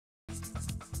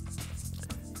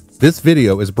This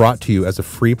video is brought to you as a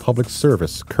free public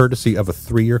service courtesy of a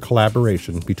 3-year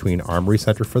collaboration between Armory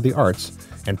Center for the Arts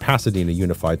and Pasadena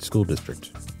Unified School District.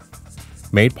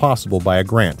 Made possible by a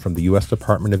grant from the U.S.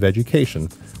 Department of Education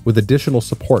with additional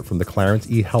support from the Clarence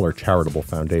E. Charitable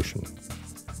Foundation.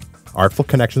 Artful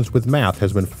Connections with Math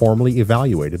has been formally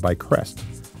evaluated by CRESST,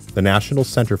 the National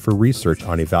Center for Research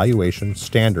on Evaluation,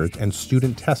 Standards, and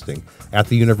Student Testing at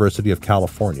the University of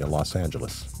California, Los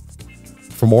Angeles.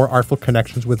 For more Artful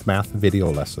Connections with Math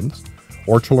video lessons,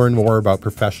 or to learn more about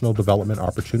professional development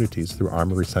opportunities through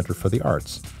Armory Center for the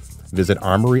Arts, visit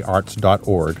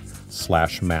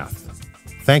armoryarts.org/math.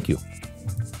 Thank you.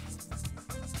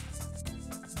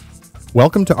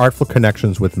 Welcome to Artful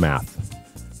Connections with Math.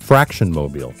 Fraction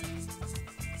Mobile.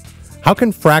 How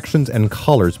can fractions and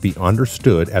colors be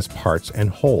understood as parts and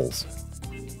wholes?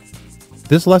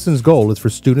 This lesson's goal is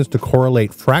for students to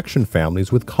correlate fraction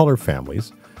families with color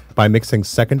families by mixing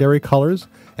secondary colors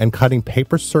and cutting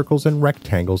paper circles and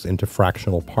rectangles into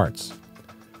fractional parts.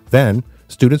 Then,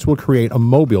 students will create a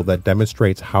mobile that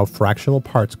demonstrates how fractional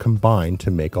parts combine to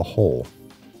make a whole.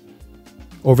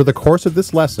 Over the course of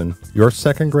this lesson, your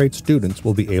second grade students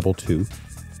will be able to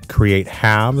create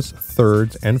halves,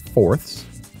 thirds, and fourths,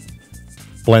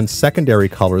 blend secondary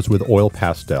colors with oil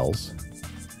pastels,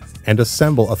 and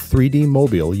assemble a 3D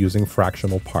mobile using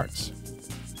fractional parts.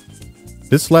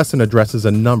 This lesson addresses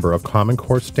a number of Common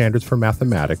Core standards for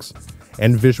mathematics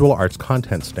and visual arts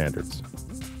content standards.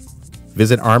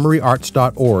 Visit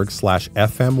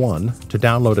armoryarts.org/fm1 to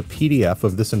download a PDF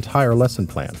of this entire lesson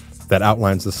plan that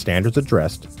outlines the standards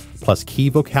addressed, plus key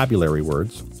vocabulary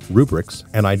words, rubrics,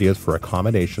 and ideas for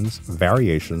accommodations,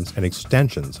 variations, and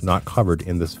extensions not covered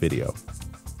in this video.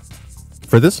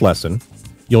 For this lesson,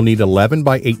 you'll need 11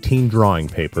 by 18 drawing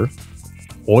paper,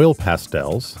 oil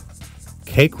pastels,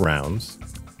 cake rounds,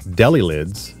 deli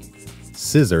lids,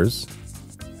 scissors,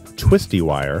 twisty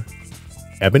wire,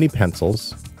 ebony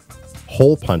pencils,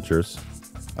 hole punchers,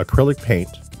 acrylic paint,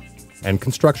 and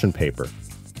construction paper.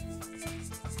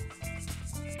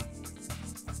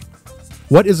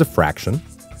 What is a fraction?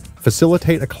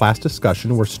 Facilitate a class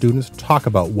discussion where students talk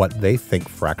about what they think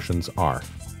fractions are.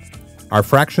 Are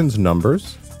fractions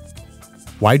numbers?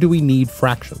 Why do we need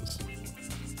fractions?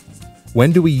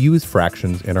 When do we use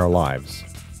fractions in our lives?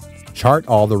 Chart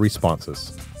all the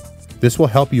responses. This will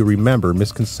help you remember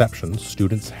misconceptions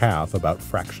students have about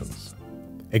fractions.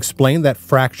 Explain that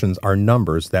fractions are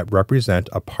numbers that represent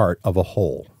a part of a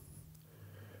whole.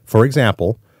 For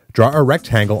example, draw a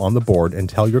rectangle on the board and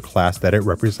tell your class that it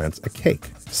represents a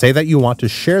cake. Say that you want to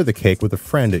share the cake with a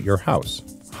friend at your house.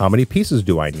 How many pieces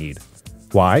do I need?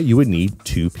 Why, you would need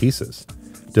 2 pieces.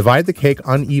 Divide the cake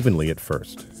unevenly at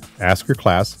first. Ask your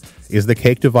class, is the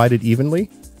cake divided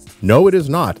evenly? No, it is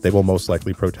not, they will most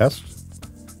likely protest.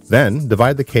 Then,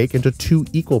 divide the cake into 2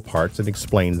 equal parts and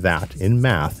explain that, in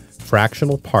math,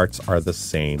 fractional parts are the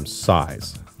same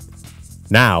size.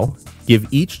 Now, give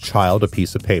each child a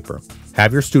piece of paper.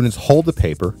 Have your students hold the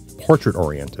paper,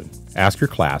 portrait-oriented. Ask your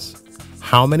class,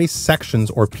 how many sections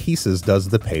or pieces does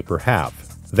the paper have?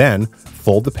 Then,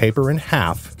 fold the paper in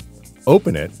half,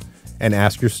 open it, and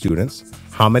ask your students,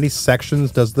 how many sections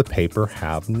does the paper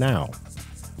have now?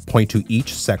 Point to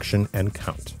each section and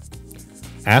count.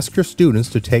 Ask your students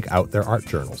to take out their art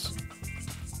journals.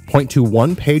 Point to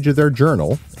one page of their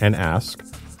journal and ask,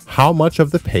 how much of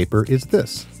the paper is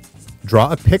this?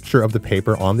 Draw a picture of the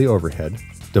paper on the overhead,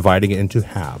 dividing it into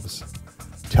halves.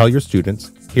 Tell your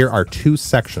students, here are 2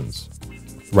 sections.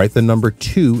 Write the number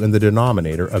 2 in the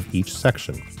denominator of each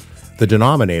section. The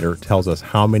denominator tells us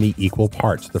how many equal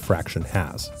parts the fraction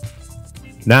has.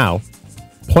 Now,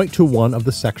 point to one of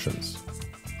the sections.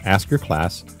 Ask your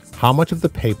class, how much of the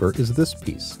paper is this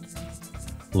piece?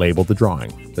 Label the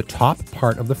drawing. The top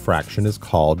part of the fraction is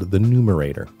called the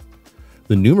numerator.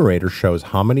 The numerator shows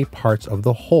how many parts of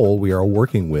the whole we are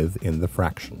working with in the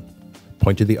fraction.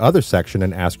 Point to the other section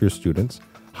and ask your students,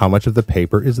 how much of the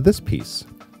paper is this piece?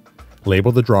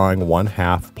 Label the drawing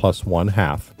 1/2 plus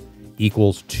 1/2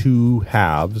 equals 2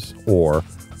 halves or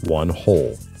 1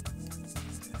 whole.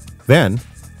 Then,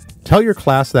 tell your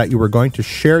class that you were going to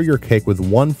share your cake with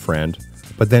one friend,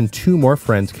 but then 2 more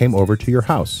friends came over to your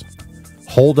house.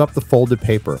 Hold up the folded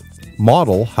paper.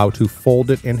 Model how to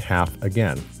fold it in half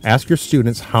again. Ask your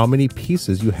students how many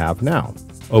pieces you have now.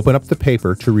 Open up the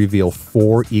paper to reveal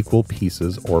 4 equal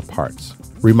pieces or parts.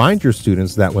 Remind your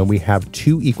students that when we have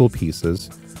 2 equal pieces,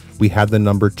 we have the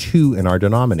number 2 in our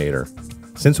denominator.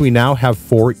 Since we now have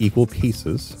 4 equal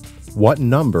pieces, what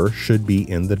number should be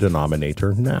in the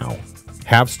denominator now?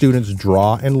 Have students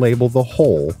draw and label the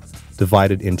whole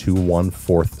divided into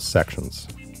 1/4 sections.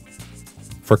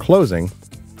 For closing,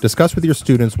 Discuss with your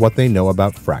students what they know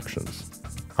about fractions.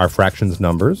 Are fractions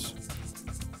numbers?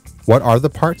 What are the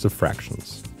parts of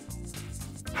fractions?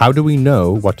 How do we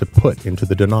know what to put into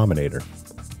the denominator?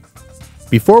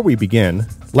 Before we begin,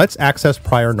 let's access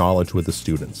prior knowledge with the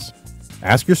students.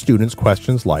 Ask your students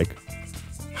questions like,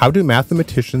 how do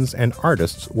mathematicians and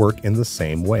artists work in the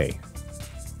same way?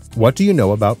 What do you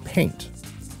know about paint?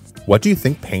 What do you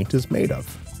think paint is made of?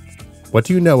 What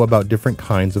do you know about different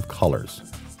kinds of colors?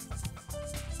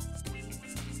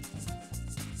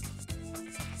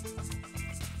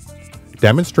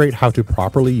 Demonstrate how to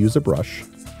properly use a brush,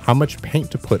 how much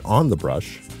paint to put on the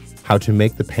brush, how to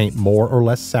make the paint more or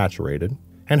less saturated,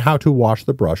 and how to wash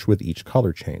the brush with each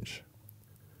color change.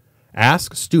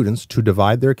 Ask students to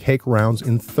divide their cake rounds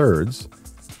in thirds,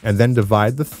 and then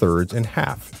divide the thirds in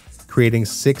half, creating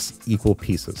 6 equal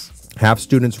pieces. Have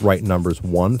students write numbers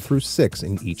 1 through 6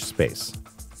 in each space.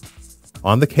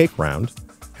 On the cake round,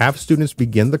 have students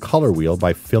begin the color wheel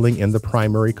by filling in the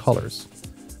primary colors.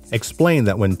 Explain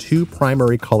that when 2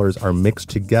 primary colors are mixed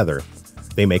together,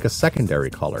 they make a secondary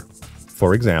color.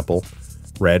 For example,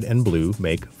 red and blue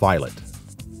make violet.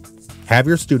 Have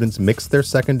your students mix their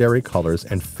secondary colors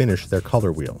and finish their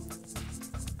color wheel.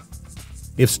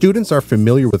 If students are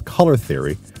familiar with color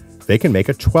theory, they can make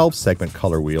a 12-segment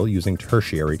color wheel using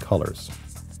tertiary colors.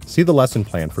 See the lesson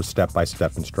plan for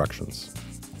step-by-step instructions.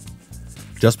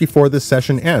 Just before this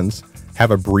session ends,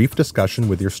 have a brief discussion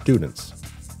with your students.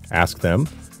 Ask them,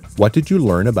 what did you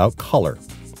learn about color?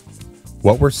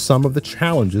 What were some of the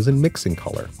challenges in mixing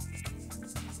color?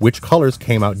 Which colors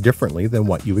came out differently than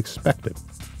what you expected?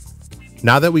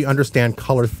 Now that we understand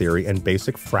color theory and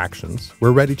basic fractions,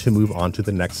 we're ready to move on to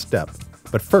the next step.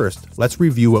 But first, let's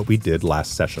review what we did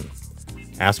last session.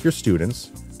 Ask your students,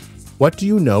 what do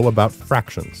you know about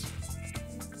fractions?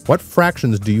 What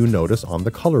fractions do you notice on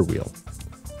the color wheel?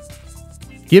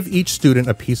 Give each student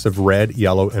a piece of red,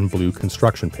 yellow, and blue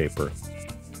construction paper.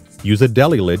 Use a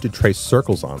deli lid to trace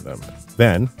circles on them.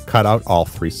 Then, cut out all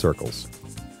 3 circles.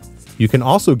 You can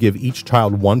also give each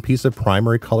child 1 piece of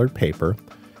primary colored paper,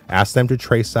 ask them to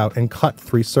trace out and cut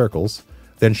 3 circles,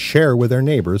 then share with their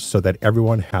neighbors so that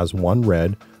everyone has 1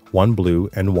 red, 1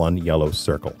 blue, and 1 yellow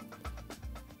circle.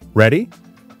 Ready?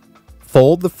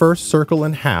 Fold the first circle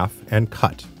in half and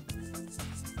cut.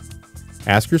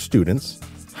 Ask your students,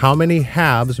 how many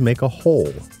halves make a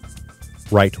whole?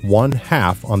 Write 1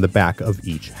 half on the back of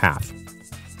each half.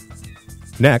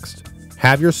 Next,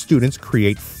 have your students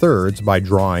create thirds by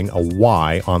drawing a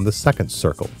Y on the second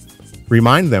circle.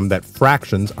 Remind them that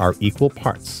fractions are equal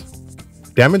parts.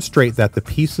 Demonstrate that the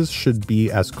pieces should be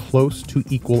as close to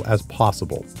equal as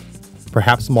possible,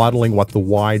 perhaps modeling what the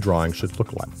Y drawing should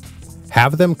look like.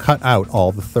 Have them cut out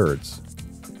all the thirds.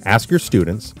 Ask your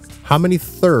students, how many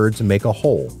thirds make a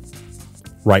whole?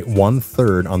 Write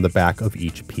 1/3 on the back of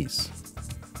each piece.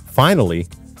 Finally,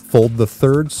 fold the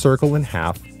third circle in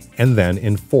half and then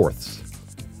in fourths.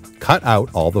 Cut out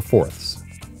all the fourths.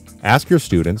 Ask your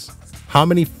students, how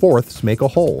many fourths make a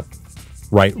whole?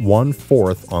 Write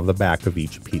 1/4 on the back of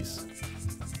each piece.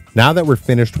 Now that we're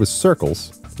finished with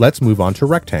circles, let's move on to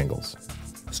rectangles.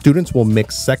 Students will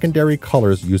mix secondary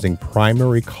colors using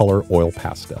primary color oil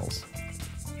pastels.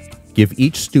 Give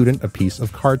each student a piece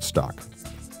of cardstock.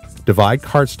 Divide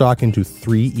cardstock into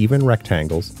 3 even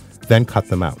rectangles, then cut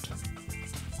them out.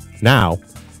 Now,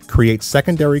 create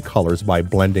secondary colors by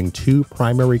blending 2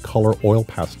 primary color oil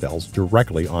pastels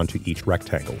directly onto each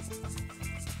rectangle.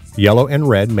 Yellow and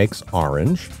red makes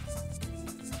orange,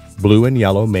 blue and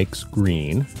yellow makes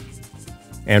green,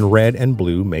 and red and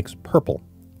blue makes purple.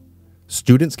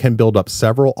 Students can build up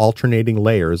several alternating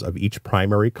layers of each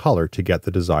primary color to get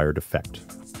the desired effect.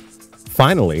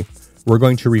 Finally, we're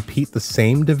going to repeat the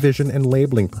same division and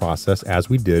labeling process as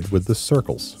we did with the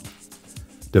circles.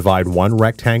 Divide 1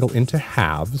 rectangle into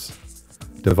halves,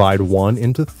 divide 1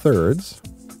 into thirds,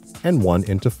 and 1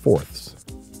 into fourths.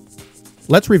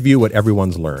 Let's review what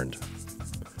everyone's learned.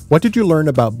 What did you learn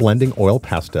about blending oil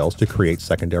pastels to create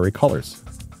secondary colors?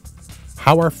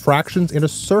 How are fractions in a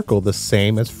circle the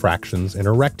same as fractions in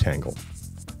a rectangle?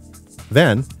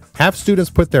 Then, have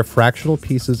students put their fractional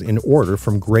pieces in order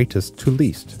from greatest to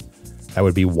least. That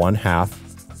would be 1/2,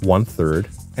 1/3,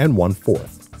 and 1/4.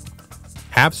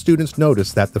 Have students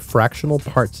notice that the fractional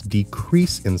parts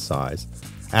decrease in size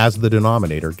as the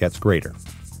denominator gets greater.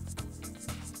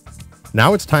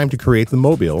 Now it's time to create the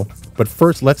mobile, but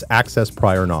first let's access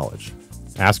prior knowledge.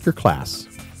 Ask your class,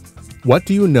 what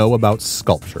do you know about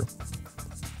sculpture?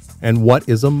 And what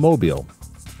is a mobile?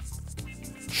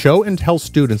 Show and tell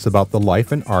students about the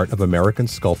life and art of American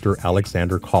sculptor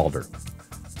Alexander Calder.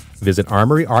 Visit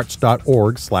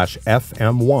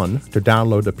armoryarts.org/FM1 to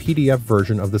download a PDF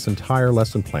version of this entire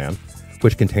lesson plan,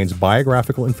 which contains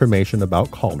biographical information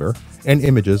about Calder and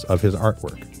images of his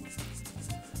artwork.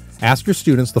 Ask your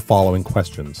students the following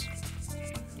questions.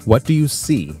 What do you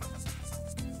see?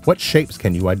 What shapes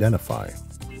can you identify?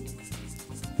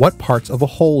 What parts of a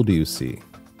whole do you see?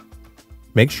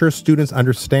 Make sure students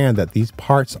understand that these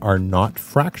parts are not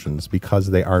fractions because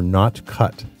they are not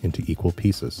cut into equal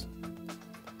pieces.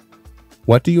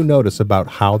 What do you notice about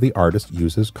how the artist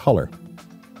uses color?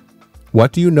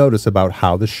 What do you notice about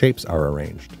how the shapes are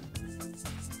arranged?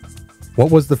 What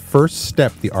was the first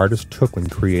step the artist took when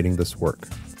creating this work?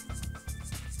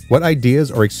 What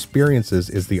ideas or experiences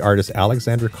is the artist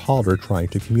Alexander Calder trying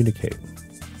to communicate?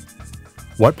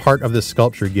 What part of this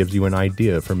sculpture gives you an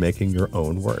idea for making your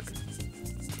own work?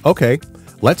 Okay,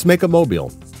 let's make a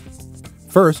mobile.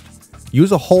 First,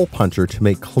 use a hole puncher to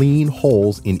make clean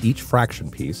holes in each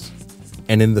fraction piece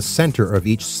and in the center of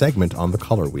each segment on the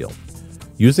color wheel.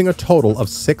 Using a total of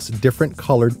 6 different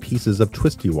colored pieces of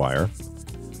twisty wire,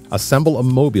 assemble a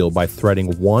mobile by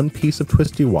threading one piece of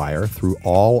twisty wire through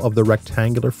all of the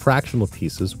rectangular fractional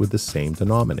pieces with the same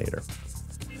denominator.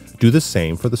 Do the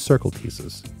same for the circle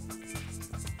pieces.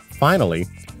 Finally,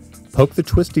 poke the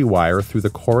twisty wire through the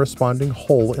corresponding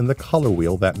hole in the color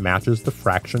wheel that matches the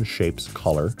fraction shape's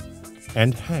color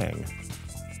and hang.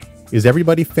 Is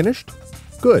everybody finished?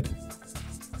 Good.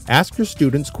 Ask your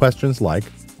students questions like,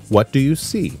 what do you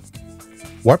see?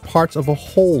 What parts of a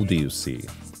whole do you see?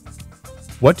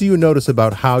 What do you notice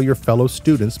about how your fellow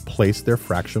students place their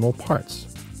fractional parts?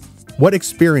 What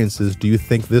experiences do you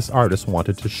think this artist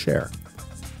wanted to share?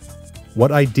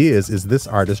 What ideas is this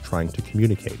artist trying to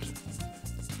communicate?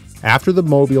 After the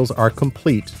mobiles are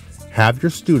complete, have your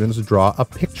students draw a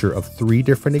picture of 3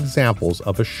 different examples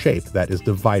of a shape that is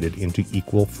divided into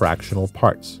equal fractional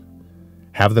parts.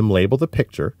 Have them label the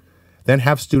picture, then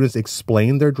have students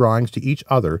explain their drawings to each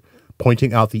other,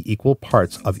 pointing out the equal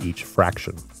parts of each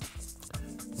fraction.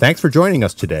 Thanks for joining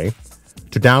us today.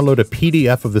 To download a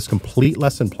PDF of this complete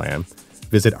lesson plan,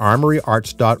 visit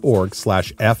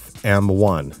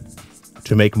armoryarts.org/FM1.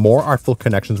 To make more Artful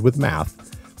Connections with math,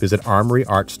 visit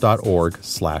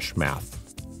armoryarts.org/math.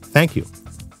 Thank you.